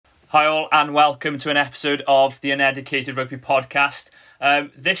Hi all and welcome to an episode of the Uneducated Rugby Podcast.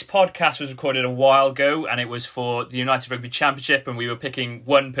 This podcast was recorded a while ago and it was for the United Rugby Championship and we were picking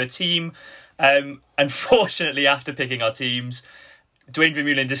one per team. Unfortunately, after picking our teams, Dwayne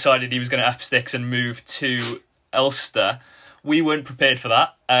Vermeulen decided he was going to up sticks and move to Ulster. We weren't prepared for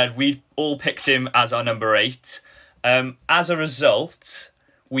that. We all picked him as our number 8. As a result,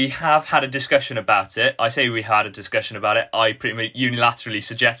 we have had a discussion about it. I say we had a discussion about it. I pretty much unilaterally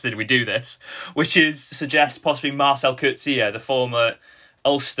suggested we do this, which is suggest possibly Marcel Coetzee, the former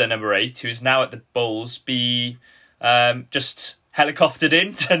Ulster number 8, who's now at the Bulls, be just helicoptered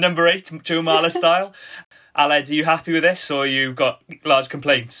into number 8, Joe Marler style. Aled, are you happy with this, or you've got large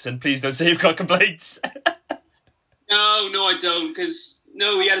complaints? And please don't say you've got complaints. No, I don't, because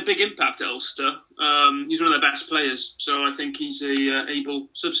he had a big impact at Ulster. He's one of their best players, so I think he's a able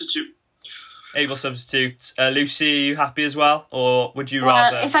substitute. Able substitute. Lucy, are you happy as well, or would you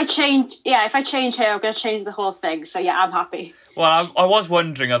rather? If I change here, I'm going to change the whole thing. So yeah, I'm happy. Well, I was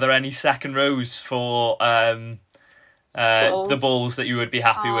wondering, are there any second rows for the Bulls that you would be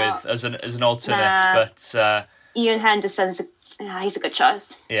happy with as an alternate? But Ian Henderson's he's a good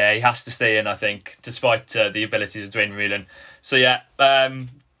choice. Yeah, he has to stay in, I think, despite the abilities of Dwayne Vermeulen. So yeah,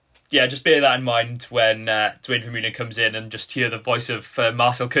 just bear that in mind when Dwayne Vermeulen comes in and just hear the voice of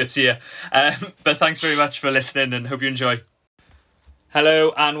Marcel Coetzee. But thanks very much for listening and hope you enjoy.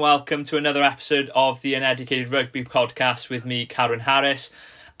 Hello and welcome to another episode of the Uneducated Rugby Podcast with me, Carwyn Harris.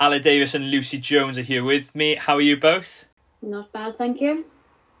 Davies and Lucy Jones are here with me. How are you both? Not bad, thank you.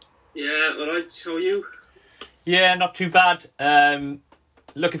 Yeah, alright, how are you? Yeah, not too bad.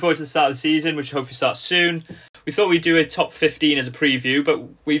 Looking forward to the start of the season, which hopefully starts soon. We thought we'd do a top 15 as a preview, but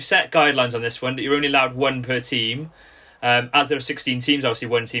we've set guidelines on this one that you're only allowed one per team. As there are 16 teams, obviously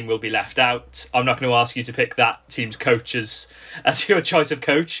one team will be left out. I'm not going to ask you to pick that team's coach as your choice of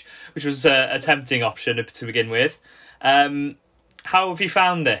coach, which was a tempting option to begin with. How have you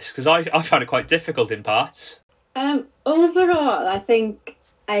found this? Because I found it quite difficult in parts. Overall, I think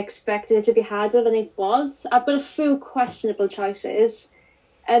I expected it to be harder than it was. I've got a few questionable choices.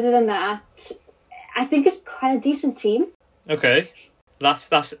 Other than that, I think it's quite a decent team. Okay. That's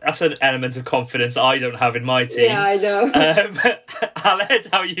an element of confidence I don't have in my team. Yeah, I know. Aled,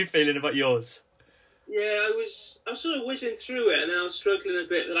 how are you feeling about yours? Yeah, I was sort of whizzing through it and then I was struggling a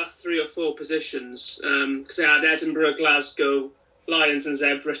bit the last 3 or 4 positions because I had Edinburgh, Glasgow, Lions and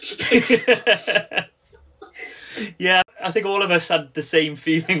Zebra to pick. Yeah, I think all of us had the same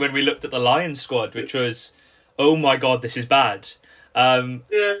feeling when we looked at the Lions squad, which was, oh my God, this is bad. I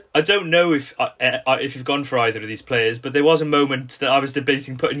don't know if you've gone for either of these players, but there was a moment that I was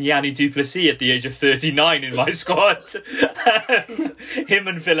debating putting Yanni du Plessis at the age of 39 in my squad. Him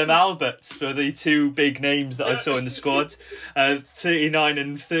and Willem Alberts were the two big names that I saw in the squad, 39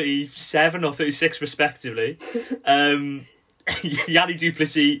 and 37 or 36 respectively. Yanni du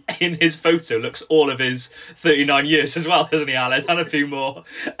Plessis in his photo looks all of his 39 years as well, doesn't he, Alan? And a few more.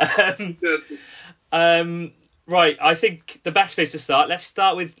 Right, I think the best place to start, let's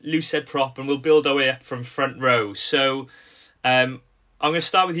start with loose head prop and we'll build our way up from front row. So I'm going to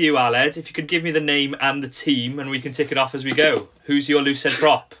start with you, Aled. If you could give me the name and the team and we can tick it off as we go. Who's your loose head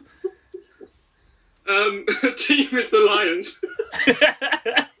prop? Team is the Lions.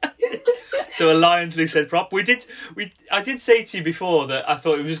 So a Lions loose head prop. I did say to you before that I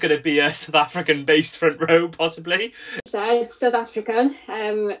thought it was going to be a South African based front row, possibly. So it's South African.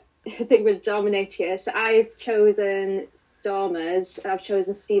 I think we'll dominate here. So I've chosen Stormers. I've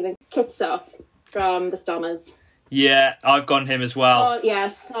chosen Stephen Kitsoff from the Stormers. Yeah, I've gone him as well.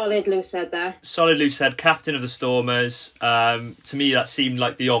 Solid loose head there. Solid loose head, captain of the Stormers. To me, that seemed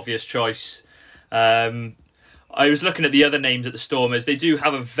like the obvious choice. I was looking at the other names at the Stormers. They do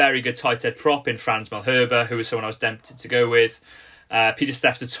have a very good tight head prop in Frans Malherbe, who was someone I was tempted to go with.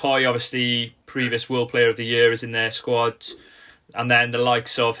 Pieter-Steph du Toit, obviously previous World Player of the Year, is in their squad. And then the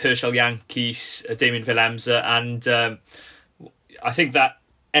likes of Herschel Yankees, Damien Willemse, and I think that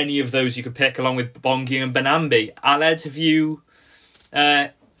any of those you could pick, along with Bongi and Benambi. Aled, have you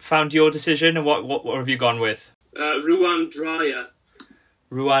found your decision, and what have you gone with? Ruan Dreyer.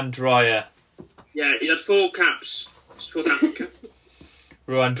 Ruan Dreyer. Yeah, he had 4 caps for South Africa.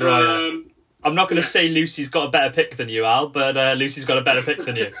 Ruan Dreyer. I'm not going to say Lucy's got a better pick than you, Al, but Lucy's got a better pick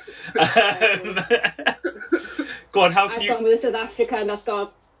than you. Go on, how can you... I've gone with South Africa and that's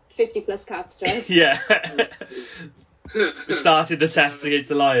got 50 plus caps, right? Yeah. We started the test against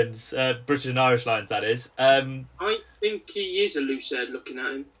the Lions, British and Irish Lions, that is. I think he is a loose head looking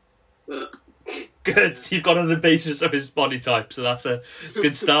at him, but... Good, you've gone on the basis of his body type, so that's a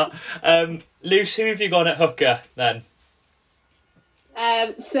good start. Luce, who have you gone at hooker, then?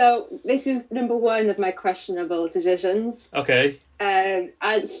 So this is number one of my questionable decisions. Okay.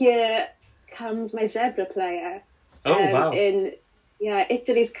 And here comes my zebra player. Oh, wow.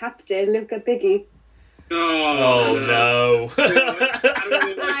 Italy's captain, Luca Bigi. Oh no.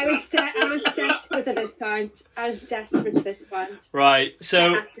 I was desperate at this point. Right,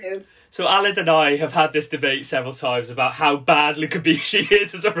 so Alan and I have had this debate several times about how bad Luca Bigi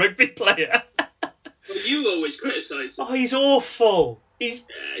is as a rugby player. Well, you always criticise him. Oh, he's awful. He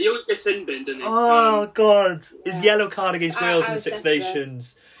always gets sin-binned, doesn't he? Oh, God. His yellow card against Wales in the Six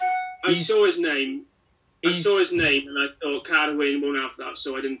Nations. I saw his name. And I thought Carwyn won't have that,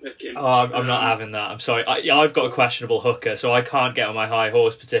 so I didn't pick him. Oh, I'm not having that. I'm sorry. I've got a questionable hooker, so I can't get on my high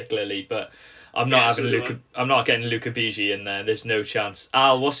horse particularly, but I'm not having Luca. I'm not getting Luca Bigi in there. There's no chance.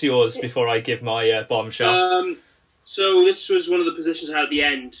 Al, what's yours before I give my bombshell? So this was one of the positions I had at the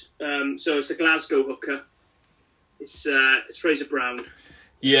end. So it's the Glasgow hooker. It's Fraser Brown.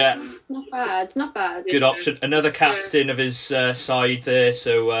 Yeah. Not bad. Good option. Another captain of his side there.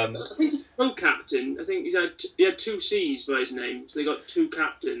 So I think he's co-captain. I think he had two C's by his name, so they got two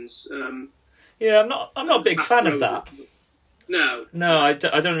captains. Yeah, I'm not a big fan of that. No, I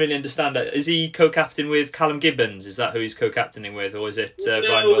don't really understand it. Is he co-captain with Callum Gibbons? Is that who he's co-captaining with, or is it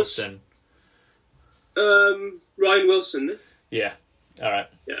Ryan Wilson? Ryan Wilson. Yeah. All right.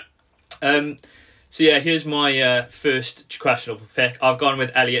 Yeah. So yeah, here's my first questionable pick. I've gone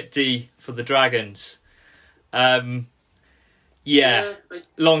with Elliot D for the Dragons. Long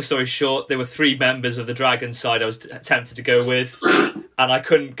story short, there were three members of the Dragons side I was tempted to go with, and I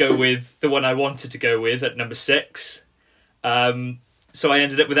couldn't go with the one I wanted to go with at number 6. So I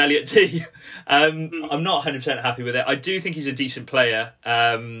ended up with Elliot D. I'm not 100% happy with it. I do think he's a decent player.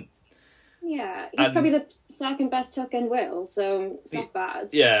 He's probably the second best hook in Wales, so it's not bad.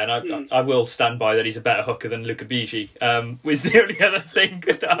 Yeah, and I will stand by that he's a better hooker than Luca Bigi, was the only other thing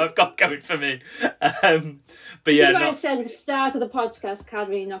that I've got going for me. But yeah, I said at the start of the podcast,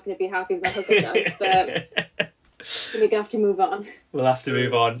 Cadbury not going to be happy with my hooker stuff, but we're going to have to move on. We'll have to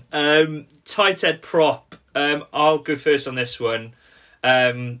move on. Tight head prop. I'll go first on this one.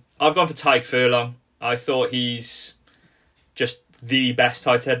 I've gone for Tadhg Furlong. I thought he's just the best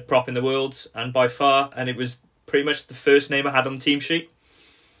tight head prop in the world, and by far, and it was pretty much the first name I had on the team sheet.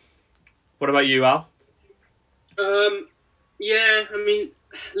 What about you, Al? Leon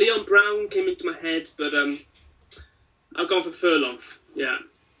Brown came into my head, but I've gone for Furlong. Yeah.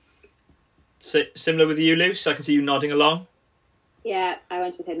 Similar with you, Luce? I can see you nodding along. Yeah, I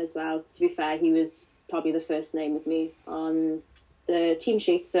went with him as well. To be fair, he was probably the first name with me on the team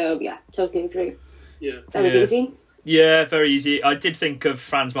sheet, so yeah, totally agree. Yeah. That was easy. Yeah, very easy. I did think of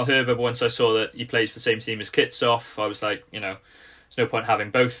Franz Malherbe, but once I saw that he plays for the same team as Kitsoff, I was like, there's no point having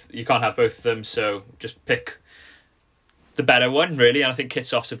both. You can't have both of them, so just pick the better one, really. And I think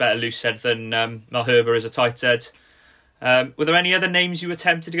Kitsoff's a better loose head than Malherbe is a tight head. Were there any other names you were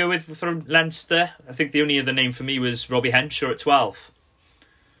tempted to go with from Leinster? I think the only other name for me was Robbie Henshaw at 12.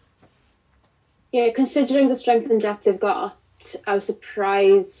 Yeah, considering the strength and depth they've got, I was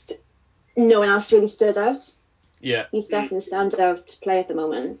surprised no one else really stood out. Yeah. He's definitely a standout player at the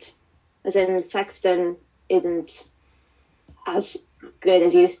moment. As in, Sexton isn't as good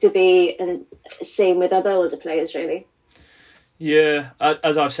as he used to be, and same with other older players, really. Yeah,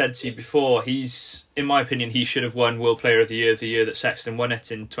 as I've said to you before, in my opinion, he should have won World Player of the year that Sexton won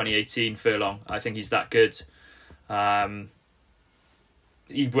it in 2018, Furlong. I think he's that good.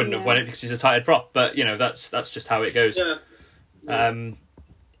 He wouldn't have won it because he's a tight head prop, but, that's just how it goes. Yeah.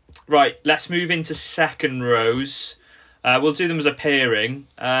 Right, let's move into second rows. We'll do them as a pairing.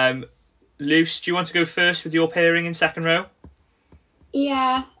 Luce, do you want to go first with your pairing in second row?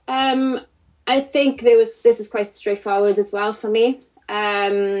 Yeah, I think this is quite straightforward as well for me.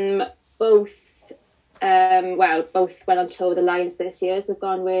 Both went on tour with the Lions this year, so I've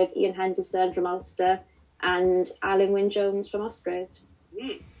gone with Ian Henderson from Ulster and Alan Wynne-Jones from Ospreys.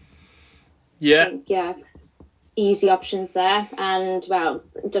 Yeah. I think, easy options there, and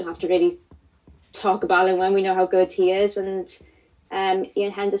don't have to really talk about him when we know how good he is, and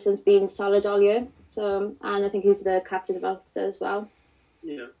Ian Henderson's been solid all year, and I think he's the captain of Ulster as well.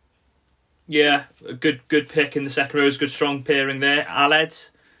 Yeah, a good pick in the second row. Good strong pairing there. Aled,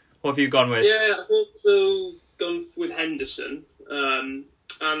 what have you gone with? Yeah, I've also gone with Henderson, and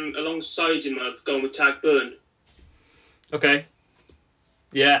alongside him I've gone with Tadhg Furlong. Okay.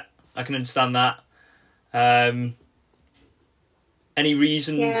 Yeah, I can understand that. Any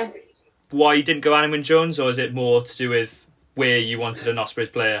reason why you didn't go Alan Wynne-Jones, or is it more to do with where you wanted an Ospreys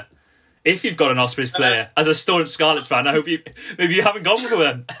player? If you've got an Ospreys player, as a staunch Scarlets fan, I hope maybe you haven't gone with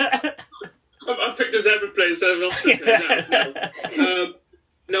them. I've picked a Zebra player instead of an Osprey player.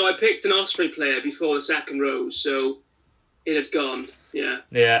 No, I picked an Osprey player before the second rose, so it had gone. Yeah.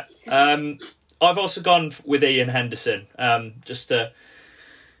 Yeah. I've also gone with Ian Henderson, just to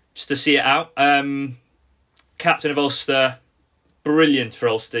see it out. Captain of Ulster, brilliant for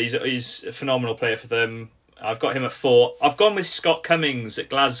Ulster. He's a phenomenal player for them. I've got him at 4. I've gone with Scott Cummings at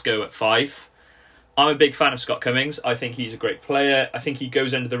Glasgow at 5. I'm a big fan of Scott Cummings. I think he's a great player. I think he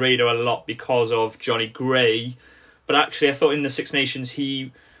goes under the radar a lot because of Johnny Gray. But actually, I thought in the Six Nations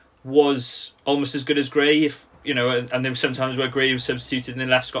he was almost as good as Gray. And there were some times where Gray was substituted and then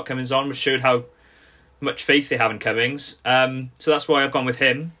left Scott Cummings on, which showed how much faith they have in Cummings. So that's why I've gone with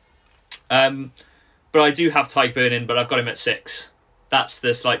him. But I do have Ty Burn in, but I've got him at 6. That's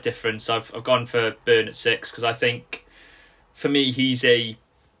the slight difference. I've gone for Burn at 6 because I think, for me, he's a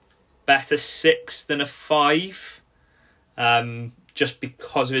better 6 than a 5. Just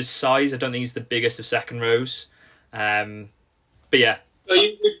because of his size. I don't think he's the biggest of second rows. But yeah.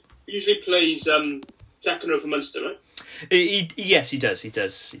 He usually plays second row for Munster, right? Yes, he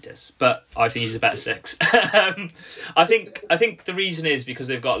does. But I think he's a better 6. I think the reason is because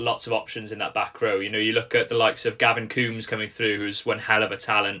they've got lots of options in that back row. You look at the likes of Gavin Coombs coming through, who's one hell of a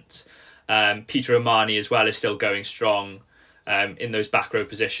talent. Peter O'Mahony as well is still going strong in those back row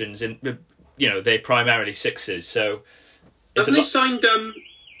positions. And they're primarily 6s. So haven't they signed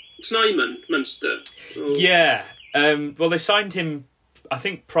Snyman Munster? Or... Yeah. Well, they signed him, I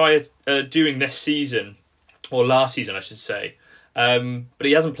think, during this season. Or last season, I should say. But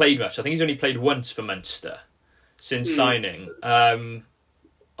he hasn't played much. I think he's only played once for Munster since signing. I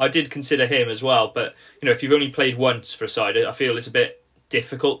did consider him as well. But, if you've only played once for a side, I feel it's a bit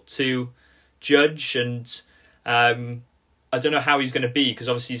difficult to judge. And I don't know how he's going to be, because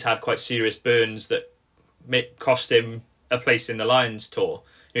obviously he's had quite serious burns that cost him a place in the Lions tour.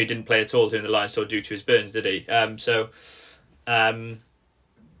 He didn't play at all during the Lions tour due to his burns, did he? So that's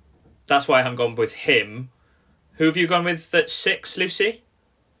why I haven't gone with him. Who have you gone with at 6, Lucy?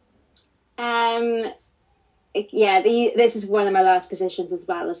 This is one of my last positions as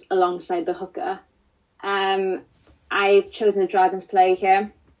well, as alongside the hooker. I've chosen a Dragons player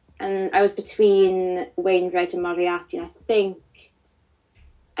here, and I was between Wainwright and Moriarty, and I think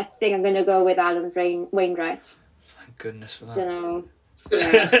I'm going to go with Adam Wainwright. Thank goodness for that. Don't know.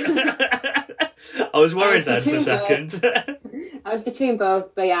 Yeah. I was worried then for a second. I was between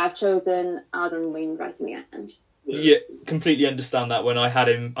both, but yeah, I've chosen Adam Wainwright in the end. Yeah, completely understand that. When I had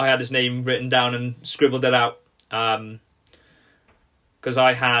his name written down and scribbled it out, because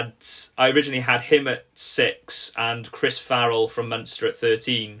I originally had him at 6 and Chris Farrell from Munster at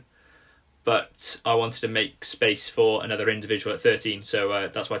 13, but I wanted to make space for another individual at 13, so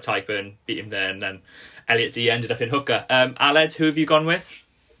that's why Tyburn beat him there, and then Elliot D ended up in hooker. Aled, who have you gone with?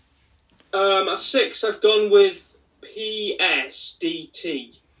 At 6, I've gone with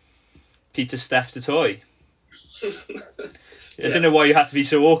PSDT. Peter Steph Toy. I don't know why you had to be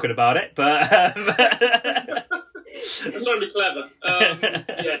so awkward about it, but I'm trying to be clever.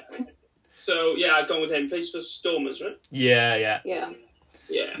 Yeah. So yeah, I've gone with him. Plays for Stormers, right? Yeah,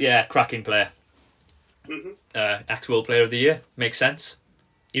 cracking player. Ex-World Player of the Year. Makes sense.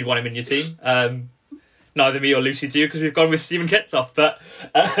 You'd want him in your team. Neither me or Lucy do, because we've gone with Stephen Kitsoff, but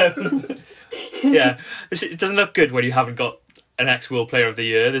yeah, it doesn't look good when you haven't got an ex-World Player of the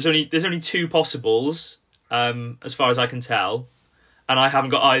Year. There's only 2 possibles, as far as I can tell, and I haven't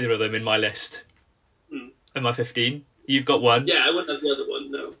got either of them in my list. In my 15. You've got one. Yeah, I wouldn't have the other one.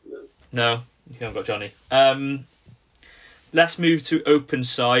 No, you haven't got Johnny. Let's move to open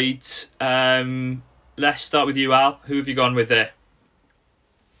side. Let's start with you, Al. Who have you gone with there?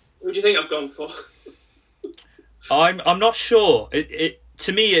 Who do you think I've gone for? I'm not sure.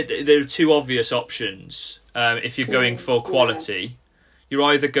 To me, there are 2 obvious options. If you're going for quality, you're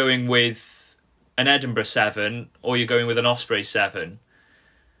either going with an Edinburgh 7 or you're going with an Osprey 7.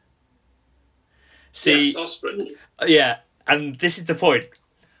 See, yes, Osprey. Yeah, and this is the point.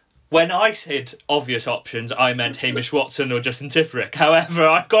 When I said obvious options, I meant Hamish Watson or Justin Tipperick. However,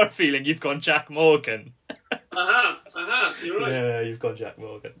 I've got a feeling you've gone Jack Morgan. I have. You're right. Yeah, you've gone Jack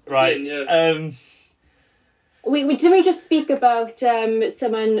Morgan. Right. Yeah. We just speak about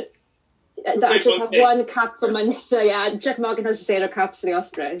someone that just have one cap for Munster? Yeah, Jack Morgan has 0 caps for the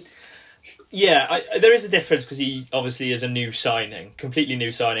Ospreys. Yeah, there is a difference because he obviously is a new signing, completely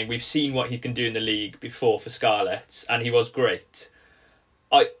new signing. We've seen what he can do in the league before for Scarlets, and he was great.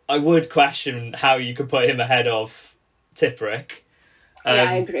 I would question how you could put him ahead of Tipperick. Yeah,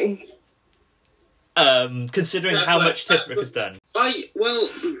 I agree. Considering how much Tipperick has done.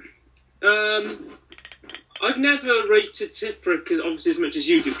 I've never rated Tipperick obviously as much as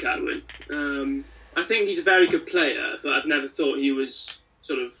you do, Carwyn. I think he's a very good player, but I've never thought he was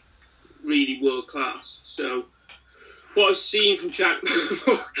sort of really world class. So what I've seen from Jack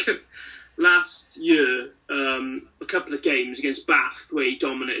Morgan last year, a couple of games against Bath where he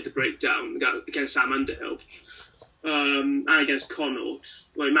dominated the breakdown against Sam Underhill, and against Connaught,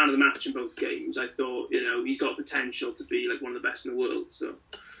 where he man of the match in both games. I thought, he's got potential to be like one of the best in the world. So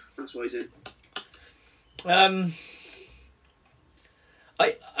that's why he's in. I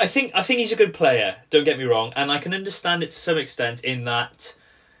think he's a good player, don't get me wrong, and I can understand it to some extent in that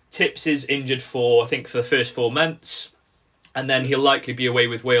Tips is injured for the first 4 months, and then he'll likely be away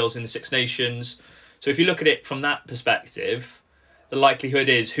with Wales in the Six Nations. So if you look at it from that perspective, the likelihood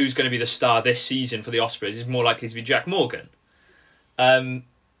is who's going to be the star this season for the Ospreys is more likely to be Jack Morgan. On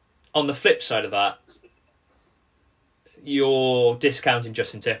the flip side of that, you're discounting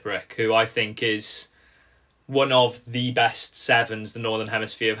Justin Tipperick, who I think is one of the best sevens the Northern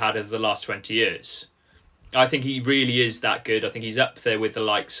Hemisphere have had over the last 20 years. I think he really is that good. I think he's up there with the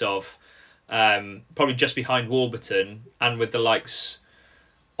likes of, probably just behind Warburton, and with the likes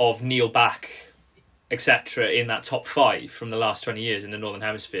of Neil Back, etc., in that top 5 from the last 20 years in the Northern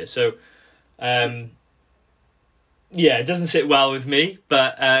Hemisphere. So, it doesn't sit well with me,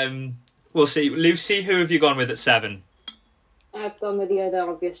 but we'll see. Lucy, who have you gone with at 7? I've gone with the other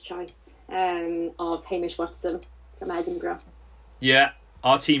obvious choice of Hamish Watson from Edinburgh. Yeah,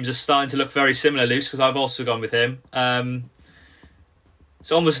 our teams are starting to look very similar, Luce, because I've also gone with him.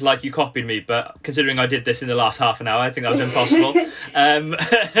 It's almost like you copied me, but considering I did this in the last half an hour, I think that was impossible.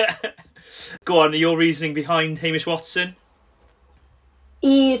 Go on, your reasoning behind Hamish Watson?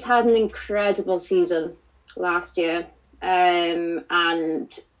 He's had an incredible season last year,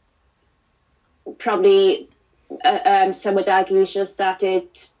 and probably some would argue he should have started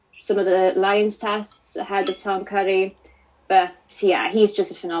some of the Lions tests ahead of Tom Curry. But yeah, he's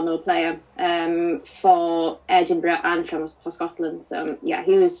just a phenomenal player for Edinburgh and for Scotland. So yeah,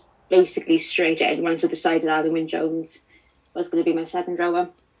 he was basically straight in once I decided Carwyn Jones was going to be my second rower.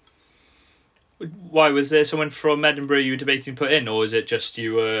 Why, was there someone from Edinburgh you were debating put in, or was it just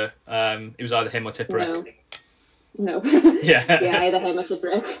you were? It was either him or Tipperick. No. Yeah. Yeah, either him or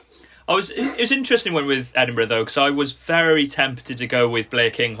Tipperick. It was an interesting one with Edinburgh though, because I was very tempted to go with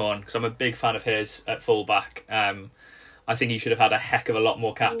Blair Kinghorn because I'm a big fan of his at fullback. I think he should have had a heck of a lot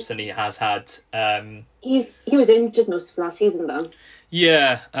more caps than he has had. He was injured most of last season though.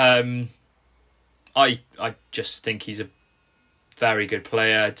 Yeah, I just think he's a very good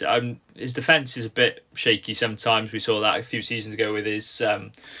player. His defence is a bit shaky sometimes. We saw that a few seasons ago with his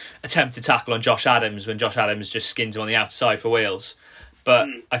attempted tackle on Josh Adams when Josh Adams just skinned him on the outside for Wales. But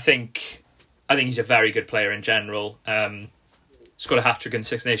I think he's a very good player in general. Scored a hat-trick in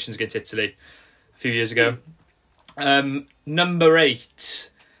Six Nations against Italy a few years ago. Number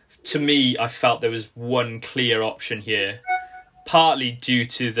 8, to me, I felt there was one clear option here, partly due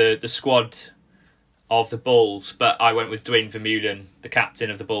to the squad of the Bulls, but I went with Dwayne Vermeulen, the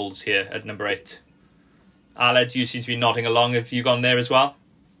captain of the Bulls, here at number 8. Aled, you seem to be nodding along. Have you gone there as well?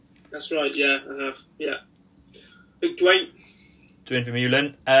 That's right, yeah, I have, yeah. Big Dwayne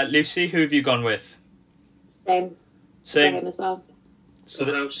Vermeulen. Lucy, who have you gone with? Same. Him as well.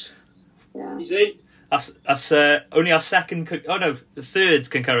 So yeah. He's in. That's only our second. The third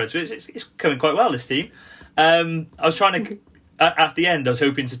concurrence. It's coming quite well, this team. I was trying to at the end. I was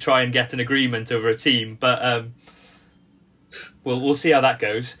hoping to try and get an agreement over a team, but we'll see how that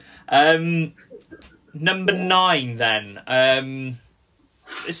goes. Number 9, then.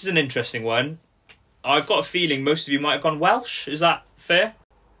 This is an interesting one. I've got a feeling most of you might have gone Welsh. Is that fair?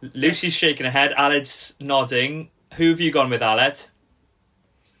 Lucy's shaking her head. Aled's nodding. Who have you gone with, Aled?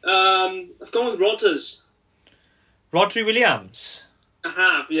 I've gone with Rodders. Rodri Williams? I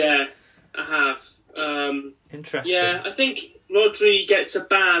have, yeah. I have. Interesting. Yeah, I think Rodri gets a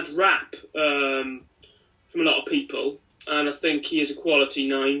bad rap from a lot of people, and I think he is a quality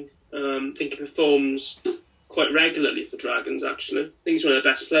 9. I think he performs quite regularly for Dragons, actually. I think he's one of the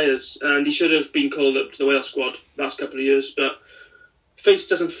best players, and he should have been called up to the Wales squad the last couple of years, but face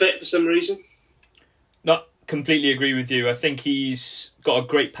doesn't fit for some reason. Not completely agree with you. I think he's got a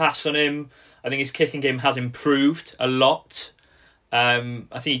great pass on him. I think his kicking game has improved a lot. I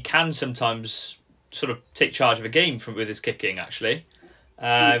think he can sometimes sort of take charge of a game with his kicking, actually.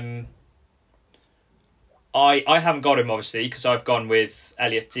 I haven't got him, obviously, because I've gone with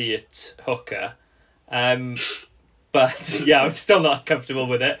Elliot D at hooker. But yeah, I'm still not comfortable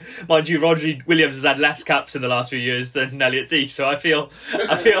with it. Mind you, Rodri Williams has had less caps in the last few years than Elliot Dee, so I feel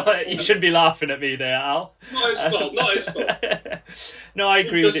like you shouldn't be laughing at me there, Al. Not his fault. No, I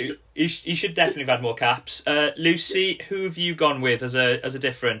agree with you. He should definitely have had more caps. Lucy, who have you gone with as a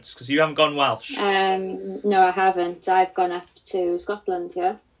difference? Because you haven't gone Welsh. No, I haven't. I've gone up to Scotland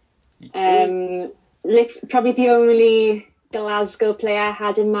here. Probably the only Glasgow player I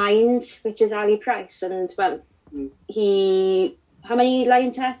had in mind, which is Ali Price, and well, how many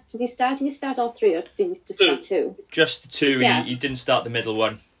Lion tests did he start? Did he start all three, or did he just start two? Just the two. Yeah. He didn't start the middle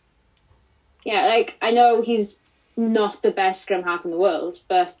one. Yeah, like, I know he's not the best scrum half in the world,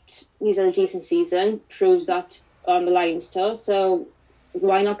 but he's had a decent season, proves that on the Lions tour, so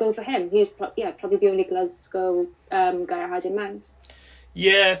why not go for him? He's probably the only Glasgow guy I had in mind.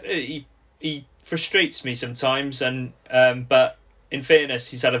 Yeah, he frustrates me sometimes, and but in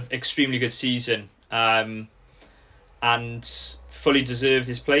fairness, he's had an extremely good season, and fully deserved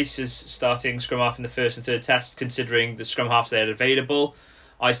his place as starting scrum half in the first and third test, considering the scrum halves they had available.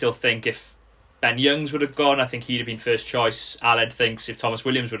 I still think if Ben Youngs would have gone, I think he'd have been first choice. Aled thinks if Thomas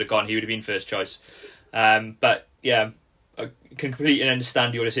Williams would have gone, he would have been first choice. But yeah, I can completely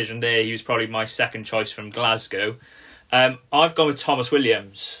understand your decision there. He was probably my second choice from Glasgow. I've gone with Thomas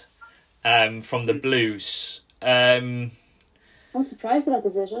Williams from the Blues. I'm surprised by that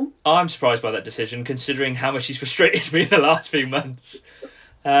decision. I'm surprised by that decision, considering how much he's frustrated me in the last few months.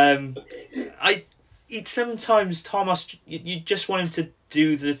 Sometimes Thomas, you just want him to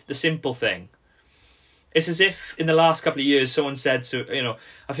do the simple thing. It's as if in the last couple of years someone said to,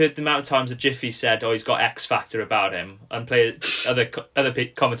 I've heard the amount of times that Jiffy said, he's got X Factor about him, and other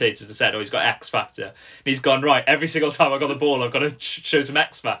commentators have said, he's got X Factor. And he's gone, right, every single time I got the ball, I've got to show some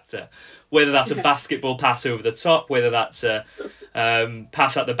X Factor. Whether that's a basketball pass over the top, whether that's a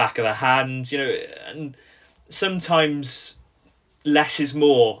pass at the back of the hand, and sometimes less is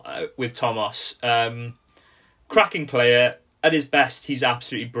more with Thomas. Cracking player, at his best, he's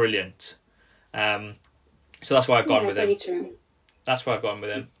absolutely brilliant. So that's why I've gone with him. True. That's why I've gone with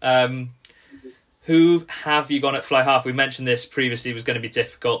him. Who have you gone at fly half? We mentioned this previously was going to be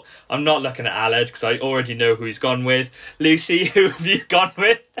difficult. I'm not looking at Aled because I already know who he's gone with. Lucy, who have you gone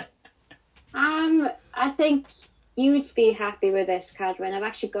with? I think you would be happy with this, Carwyn. I've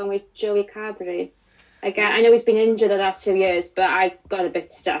actually gone with Joey Carberry. Again, I know he's been injured the last 2 years, but I got a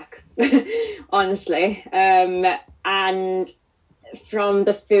bit stuck, honestly. And from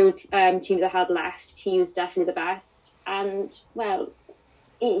the few teams I had left, he's definitely the best. And, well,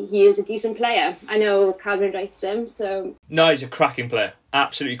 he is a decent player. I know Carwyn rates him, so... No, he's a cracking player.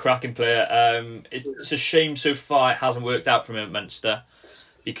 Absolutely cracking player. It's a shame so far it hasn't worked out for him at Munster,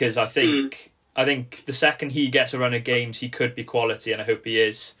 because I think the second he gets a run of games, he could be quality, and I hope he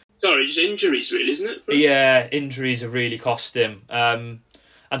is. Sorry, just injuries, really, isn't it? Yeah, injuries have really cost him. And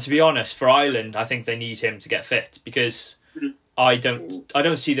to be honest, for Ireland, I think they need him to get fit, because I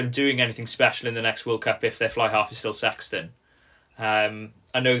don't see them doing anything special in the next World Cup if their fly half is still Sexton. I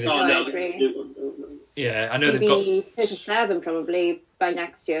know they've... I agree. Yeah, I know they've got 37 probably by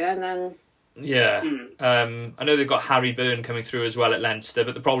next year, and then... Yeah, I know they've got Harry Byrne coming through as well at Leinster,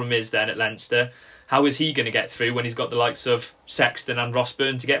 but the problem is then at Leinster, how is he going to get through when he's got the likes of Sexton and Ross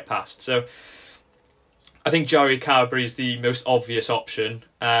Byrne to get past? So I think Joey Carberry is the most obvious option.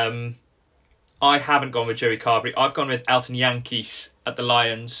 I haven't gone with Joey Carberry. I've gone with Elton Yankees at the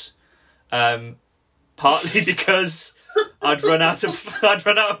Lions, partly because I'd run out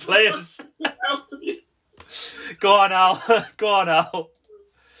of players. Go on, Al. Go on, Al.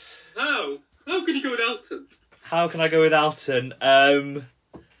 How can you go with Elton? How can I go with Elton? I'm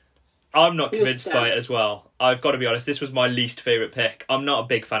not convinced by it as well. I've got to be honest, this was my least favourite pick. I'm not a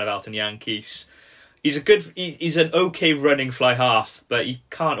big fan of Elton Yankees. He's an okay running fly half, but he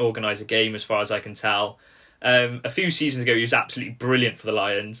can't organise a game as far as I can tell. A few seasons ago, he was absolutely brilliant for the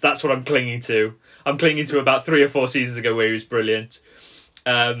Lions. That's what I'm clinging to. I'm clinging to about 3 or 4 seasons ago where he was brilliant.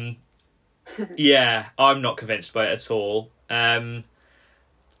 Yeah, I'm not convinced by it at all.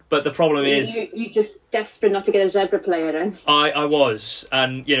 But the problem is... You're just desperate not to get a Zebra player in. I was.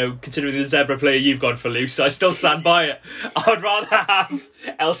 And, considering the Zebra player you've gone for, Luce, I still stand by it. I'd rather have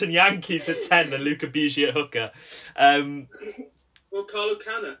Elton Yankees at 10 than Luca Bigi at hooker. Or Carlo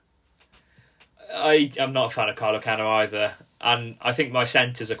Canna. I'm not a fan of Carlo Canna either. And I think my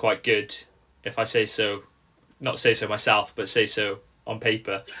centres are quite good, if I say so. Not say so myself, but say so on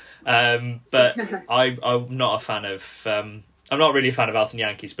paper. But I'm not a fan of... I'm not really a fan of Elton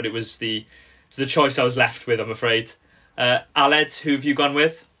Yankees, but it was the choice I was left with, I'm afraid. Aled, who have you gone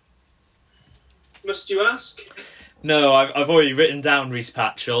with? Must you ask? No, I've already written down Rhys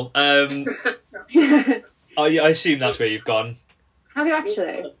Patchell. I I assume that's where you've gone. Have you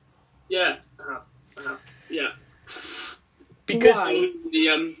actually? Yeah, I have. Yeah. Because Why?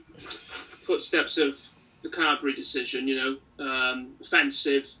 The footsteps of the Carberry decision,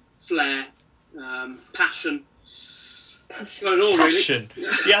 offensive, flair, passion. Got it all, passion.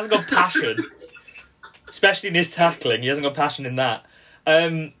 Really. He hasn't got passion. Especially in his tackling. He hasn't got passion in that.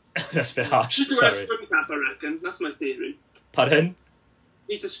 That's a bit harsh. He's a Sorry. scrum cap, I reckon. That's my theory. Pardon?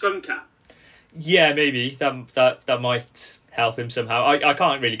 He's a scrum cap. Yeah, maybe. That might help him somehow. I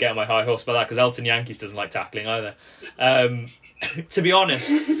can't really get on my high horse about that because Elton Yankees doesn't like tackling either. To be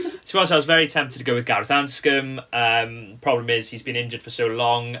honest, I was very tempted to go with Gareth Anscombe. Problem is he's been injured for so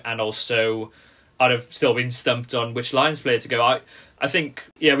long, and also I'd have still been stumped on which Lions player to go. I think,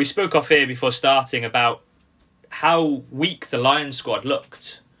 we spoke off here before starting about how weak the Lions squad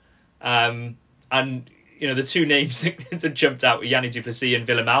looked. And, the two names that jumped out were Yanni Duplessis and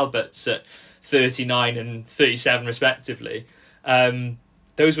Willem Alberts at 39 and 37 respectively.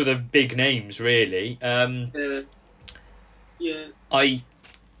 Those were the big names, really. Yeah. I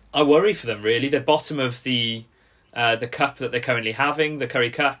worry for them, really. They're bottom of the cup that they're currently having, the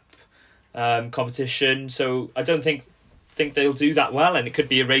Currie Cup competition. So I don't think they'll do that well, and it could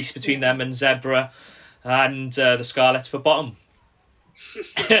be a race between them and Zebra and the Scarlets for bottom.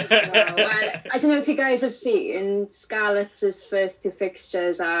 I don't know if you guys have seen Scarlets' first two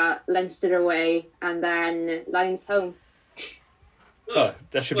fixtures are Leinster away and then Lions home. Oh,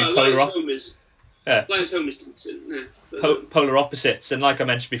 that should be Lions polar home is decent. Yeah, but, polar opposites. And like I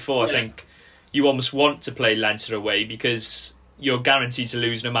mentioned before, I think you almost want to play Leinster away because you're guaranteed to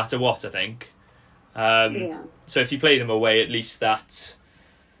lose no matter what, I think. So if you play them away, at least that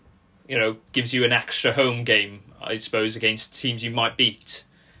gives you an extra home game, I suppose, against teams you might beat.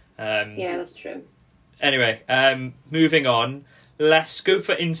 Yeah, that's true. Anyway, moving on. Let's go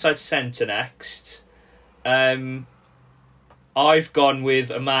for inside centre next. I've gone with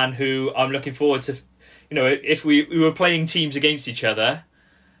a man who I'm looking forward to. If we were playing teams against each other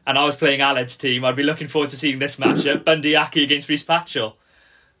and I was playing Aled's team, I'd be looking forward to seeing this matchup. Bundee Aki against Rhys Patchell.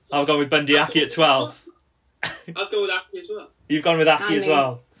 I've gone with Bundee Aki at 12. I'll go with Aki as well. You've gone with Aki as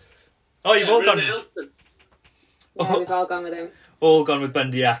well. Oh, you've all gone. Yeah, we've all gone with him. All gone with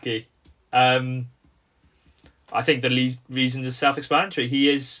Bundee Aki. I think the reasons are self-explanatory. He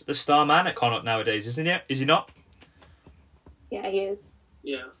is the star man at Connacht nowadays, isn't he? Is he not? Yeah, he is.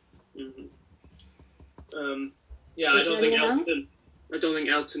 Yeah. Mm-hmm. I don't think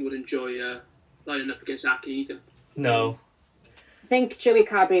Elton would enjoy lining up against Aki either. No. I think Joey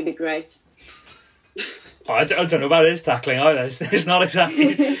Carberry would be great. I don't know about his tackling either. It's not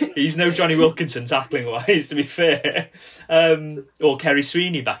exactly... He's no Johnny Wilkinson tackling-wise, to be fair. Or Kerry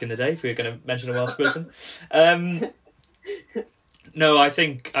Sweeney back in the day, if we were going to mention a Welsh person. No, I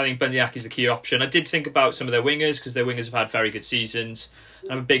think Bundee Aki's the key option. I did think about some of their wingers, because their wingers have had very good seasons.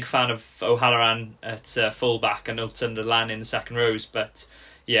 I'm a big fan of O'Halloran at full-back and Ultan in the second rows, but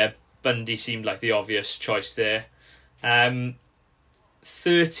yeah, Bundee seemed like the obvious choice there.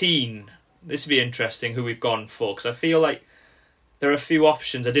 13... This would be interesting who we've gone for, because I feel like there are a few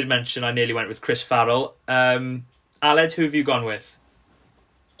options. I did mention I nearly went with Chris Farrell. Aled, who have you gone with?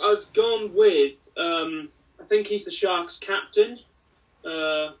 I've gone with, I think he's the Sharks captain,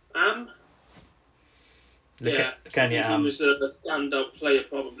 Am. Kenya Am. He was a standout player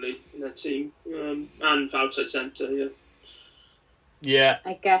probably in their team, and outside centre, yeah. Yeah.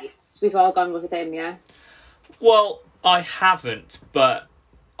 I guess we've all gone with him, yeah. Well, I haven't, but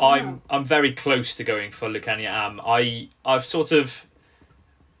I'm very close to going for Lukania Am.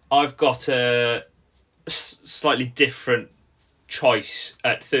 I've got a slightly different choice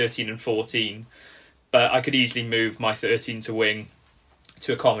at 13 and 14, but I could easily move my 13 to wing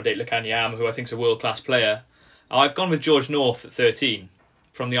to accommodate Lukania Am, who I think is a world-class player. I've gone with George North at 13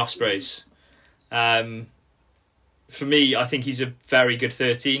 from the Ospreys. For me, I think he's a very good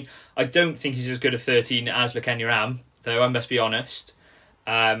 13. I don't think he's as good a 13 as Lukania Am, though I must be honest.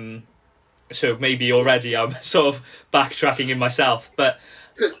 So maybe already I'm sort of backtracking in myself, but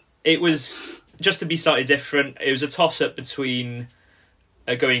it was just to be slightly different. It was a toss-up between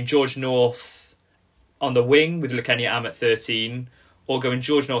going George North on the wing with Lukania Am at 13, or going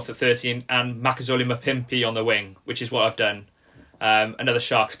George North at 13 and Makazole Mapimpi on the wing, which is what I've done. Another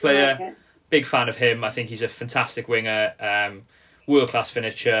Sharks player, Okay. big fan of him. I think he's a fantastic winger, world-class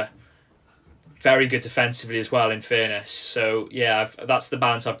finisher. Very good defensively as well, in fairness. So, yeah, that's the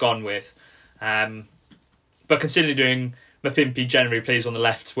balance I've gone with. But considering Mapimpi generally plays on the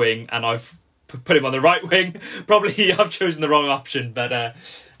left wing and I've put him on the right wing, probably I've chosen the wrong option. But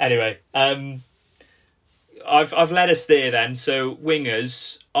anyway, I've led us there then. So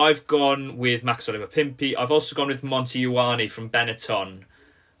wingers, I've gone with Makasole Mapimpi. I've also gone with Monty Ioane from Benetton.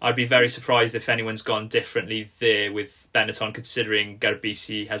 I'd be very surprised if anyone's gone differently there with Benetton, considering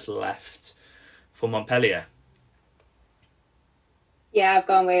Garbisi has left for Montpellier. Yeah, I've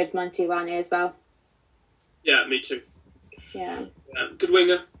gone with Monty Ioane as well. Yeah, me too. Yeah. Good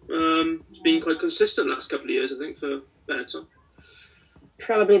winger. He's been quite consistent the last couple of years, I think, for Benetton.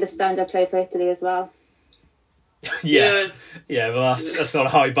 Probably the standout player for Italy as well. Yeah, well, that's not a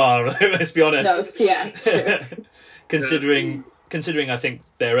high bar, let's be honest. No, yeah. Considering I think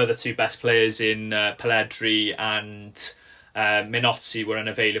their other two best players in Pelledri and Minozzi were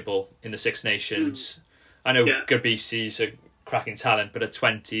unavailable in the Six Nations. I know Garbisi's a cracking talent, but at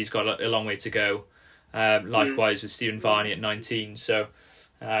 20 he's got a long way to go. Likewise with Stephen Varney at 19. So,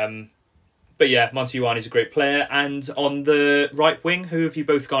 but yeah, Monty Ioane is a great player. And on the right wing, who have you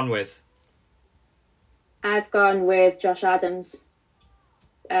both gone with? I've gone with Josh Adams.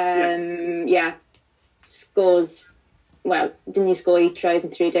 Scores. Well, didn't he score 8 tries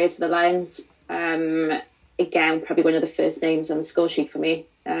in 3 days for the Lions? Again, probably one of the first names on the score sheet for me.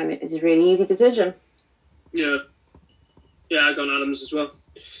 It was a really easy decision. Yeah, I've gone Adams as well.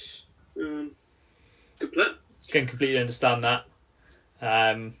 Good player. Can completely understand that.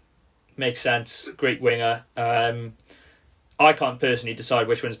 Makes sense. Great winger. I can't personally decide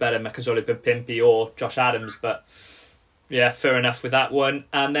which one's better, Makasole Mapimpi or Josh Adams, but yeah, fair enough with that one.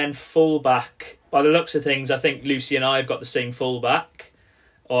 And then fullback. By the looks of things, I think Lucy and I have got the same fullback.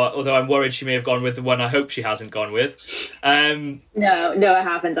 Although I'm worried she may have gone with the one I hope she hasn't gone with. No, I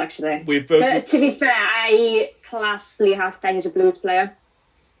haven't actually. But to be fair, I classically have Ben as a Blues player.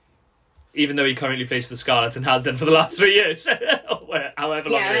 Even though he currently plays for the Scarlets and has done for the last 3 years. However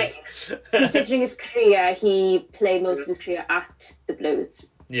long it is. Considering his career, he played most of his career at the Blues.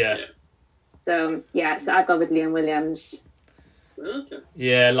 Yeah. So I've gone with Liam Williams. Okay.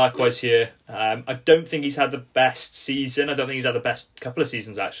 Yeah, likewise here. I don't think he's had the best season. I don't think he's had the best couple of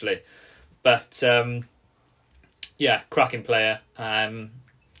seasons, actually. But, cracking player.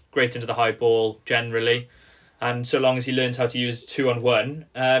 Great into the high ball, generally. And so long as he learns how to use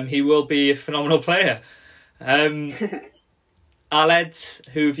 2-on-1, he will be a phenomenal player. Aled,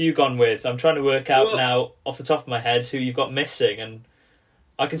 who have you gone with? I'm trying to work out now, off the top of my head, who you've got missing. And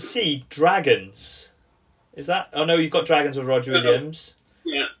I can see Dragons. Is that... Oh, no, you've got Dragons with Roger Williams.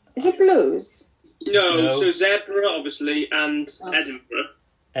 Yeah. Is it Blues? No, so Zebra, obviously, and Edinburgh.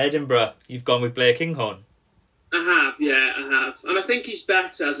 Edinburgh. You've gone with Blair Kinghorn. I have. And I think he's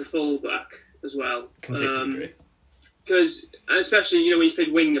better as a fullback as well. Completely agree. Because, especially, when he's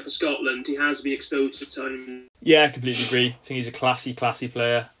played winger for Scotland, he has been exposed to time. Yeah, I completely agree. I think he's a classy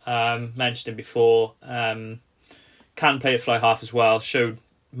player. Mentioned him before. Can play at fly half as well. Showed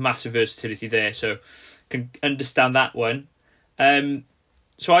massive versatility there, so can understand that one.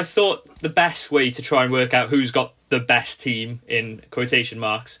 So I thought the best way to try and work out who's got the best team, in quotation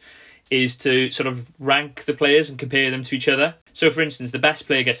marks, is to sort of rank the players and compare them to each other. So, for instance, the best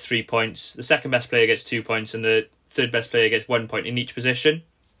player gets 3 points, the second best player gets 2 points, and the third best player gets 1 point in each position.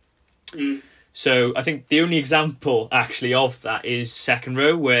 So I think the only example, actually, of that is second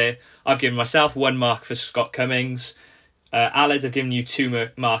row, where I've given myself 1 mark for Scott Cummings. Aled, I've given you 2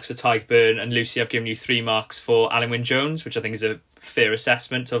 marks for Tyke Byrne, and Lucy, I've given you 3 marks for Alan Wyn Jones, which I think is a fair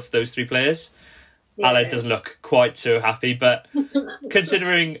assessment of those 3 players. Yeah. Aled doesn't look quite so happy, but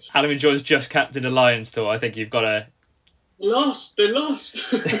considering Alan Wyn Jones just captained a Lions tour, I think you've got to... They lost. I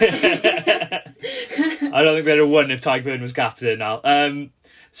don't think they'd have won if Tyke Byrne was captain now.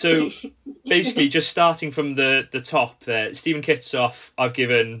 So basically, just starting from the top there, Stephen Kitsoff, I've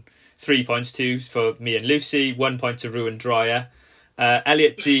given 3 points to for me and Lucy, 1 point to Ruan Dreyer.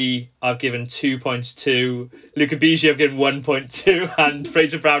 Elliot D, I've given 2 points to. Luca Bigi, I've given 1 point to, and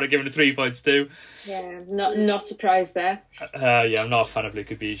Fraser Brown, I've given 3 points to. Yeah, not surprised there. I'm not a fan of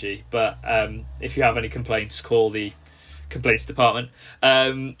Luca Bigi, but if you have any complaints, call the complaints department.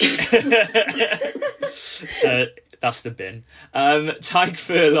 That's the bin. Tyke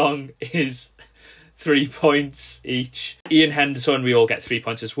Furlong is 3 points each. Ian Henderson, we all get 3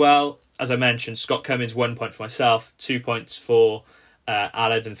 points as well. As I mentioned, Scott Cummins, 1 point for myself, 2 points for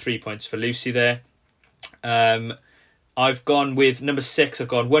Aled, and 3 points for Lucy there. I've gone with number 6. I've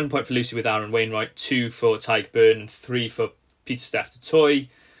gone 1 point for Lucy with Aaron Wainwright, 2 for Tyke Byrne, and 3 for Peter Steph Toy.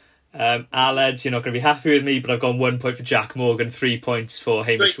 Aled, you're not going to be happy with me, but I've gone 1 point for Jack Morgan, 3 points for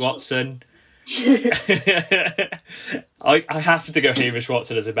Hamish Watson. I have to go Hamish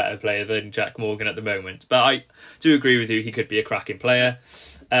Watson as a better player than Jack Morgan at the moment, but I do agree with you, he could be a cracking player.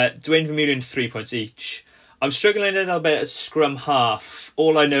 Dwayne Vermeulen, 3 points each. I'm struggling a little bit at scrum half.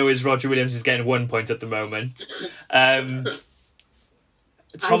 All I know is Roger Williams is getting 1 point at the moment. I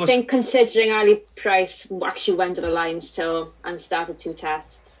think considering Ali Price actually went to the line still and started 2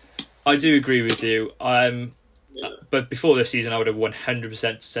 tests. I do agree with you. But before this season, I would have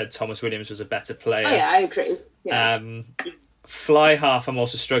 100% said Thomas Williams was a better player. Oh yeah, I agree. Yeah. Fly half, I'm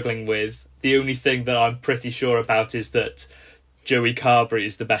also struggling with. The only thing that I'm pretty sure about is that Joey Carberry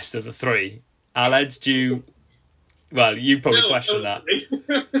is the best of the 3. Aled, do you... Well, you probably question that.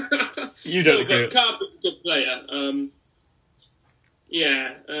 You don't agree. Carberry's a good player. I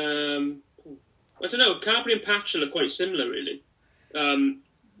don't know. Carberry and Patchell are quite similar, really.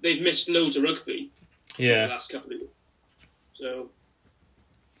 They've missed loads of rugby in the last couple of years. So,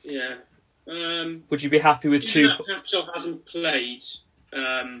 yeah. Would you be happy with 2... Patchell hasn't played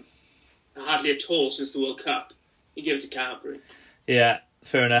hardly at all since the World Cup. You give it to Carberry. Yeah,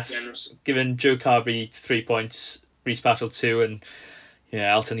 fair enough. Generous. Given Joe Carberry 3 points, Reece Patchell 2, and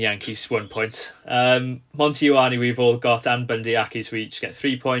Elton Yankees 1 point. Monty Ioane we've all got, and Bundy Akis we each get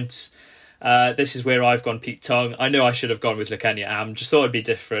 3 points. This is where I've gone Pete Tong. I know I should have gone with Lukenya Am, just thought it'd be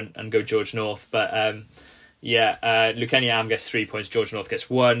different and go George North, but Lukenya Am gets 3 points, George North gets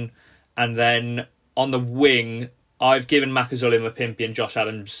 1. And then on the wing, I've given Makazole Mapimpi and Josh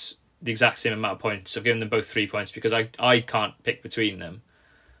Adams the exact same amount of points. I've given them both 3 points because I can't pick between them.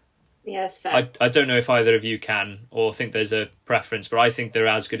 Yeah, that's fair. I don't know if either of you can or think there's a preference, but I think they're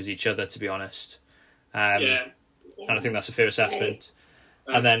as good as each other, to be honest. And I think that's a fair assessment.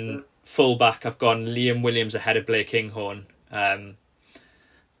 Okay. And then full back, I've gone Liam Williams ahead of Blair Kinghorn.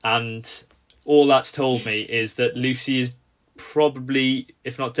 And all that's told me is that Lucy is probably,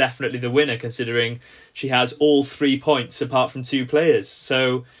 if not definitely, the winner, considering she has all 3 points apart from 2 players.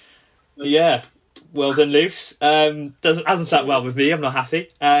 So, yeah, well done, Luce. Hasn't sat well with me. I'm not happy.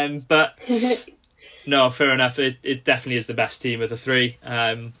 But no, fair enough. It definitely is the best team of the 3.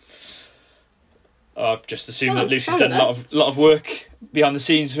 I just assume that Lucy's done a lot of work behind the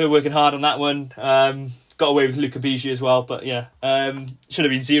scenes. We're working hard on that one. Got away with Luca Bigi as well, but yeah, should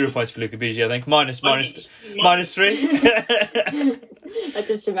have been 0 points for Luca Bigi. I think minus 3. I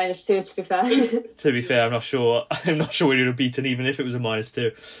did say -2, to be fair. To be fair, I'm not sure we would have beaten even if it was a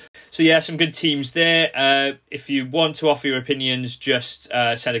 -2. So yeah, some good teams there. If you want to offer your opinions, just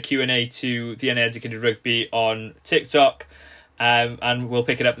send a Q&A to the Uneducated Rugby on TikTok, and we'll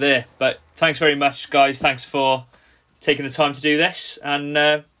pick it up there. But thanks very much, guys. Thanks for taking the time to do this, and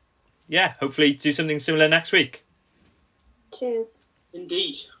hopefully do something similar next week. Cheers.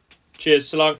 Indeed. Cheers. So long.